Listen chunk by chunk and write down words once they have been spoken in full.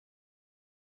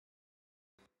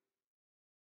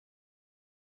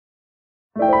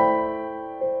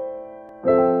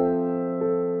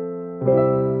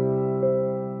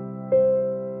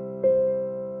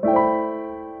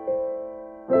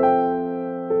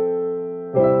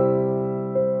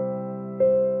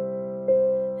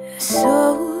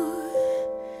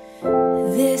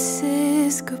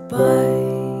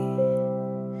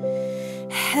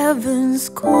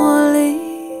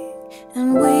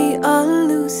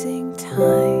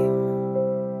time.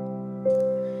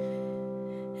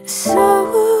 So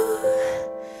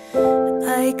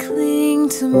I cling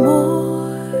to more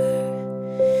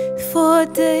for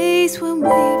days when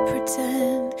we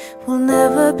pretend we'll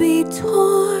never be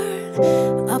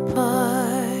torn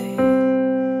apart.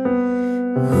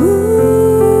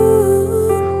 Ooh,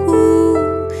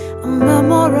 I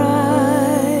memorize.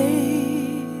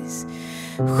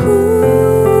 Ooh,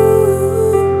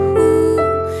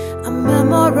 I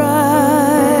memorize.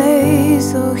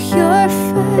 Oh, your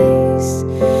face,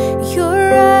 your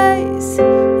eyes,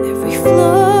 every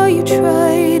flaw you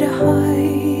try to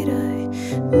hide, I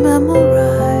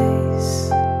memorize.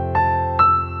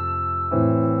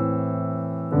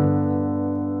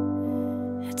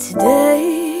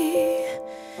 Today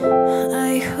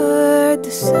I heard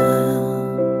the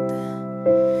sound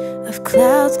of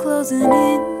clouds closing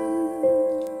in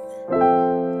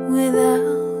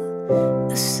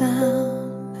without a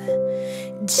sound.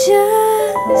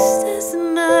 Just as the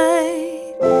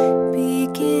night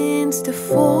begins to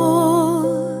fall,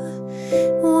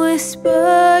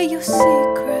 whisper your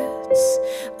secrets,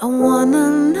 I wanna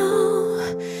know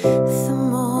the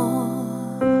more.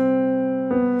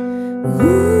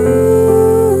 Ooh,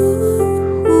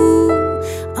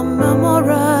 I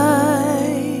memorize.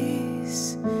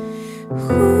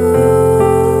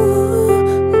 Ooh,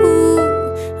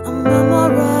 I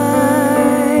memorize.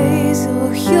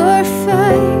 Oh, your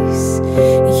face,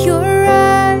 your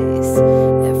eyes,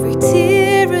 every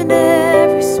tear and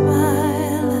every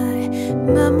smile, I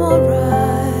memorize.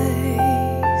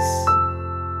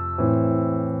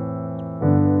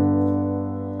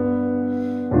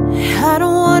 I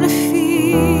don't wanna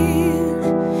feel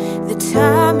the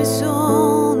time is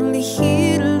only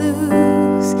here to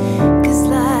lose, 'cause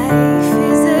life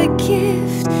is a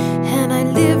gift and I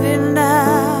live it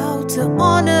now to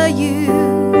honor you.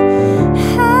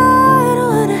 I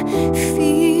don't wanna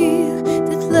feel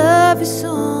that love is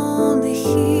only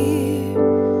here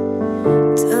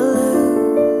to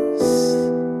lose.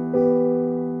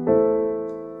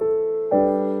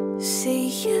 Say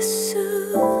yes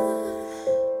soon.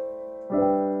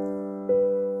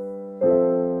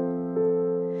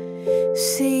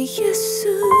 Say yes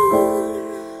soon.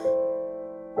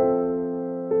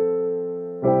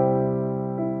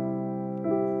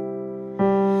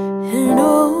 And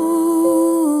oh,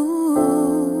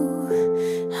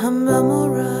 I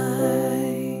memorize.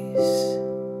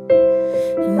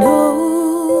 And oh,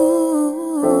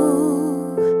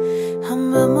 I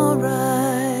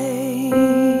memorize.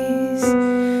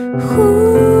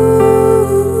 Ooh,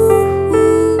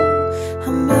 I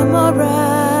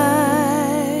memorize.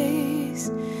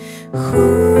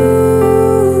 Ooh,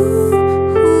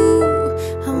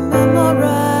 I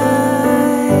memorize.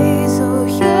 Oh,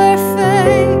 your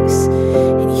face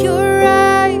and your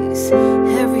eyes,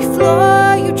 every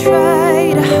flaw you try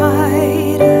to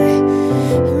hide, I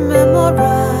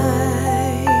memorize.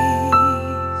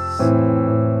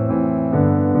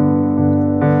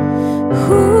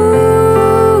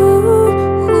 Ooh,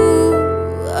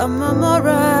 I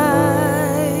memorize.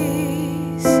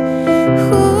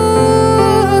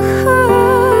 Ooh,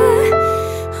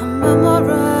 I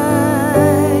memorize.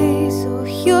 Oh,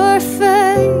 your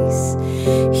face,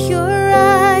 your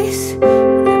eyes,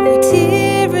 every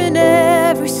tear and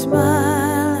every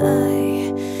smile,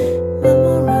 I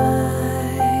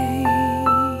memorize.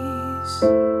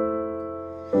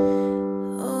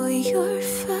 Oh, your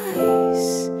face,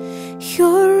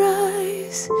 your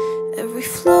eyes, every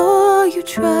flaw you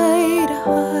try to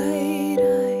hide,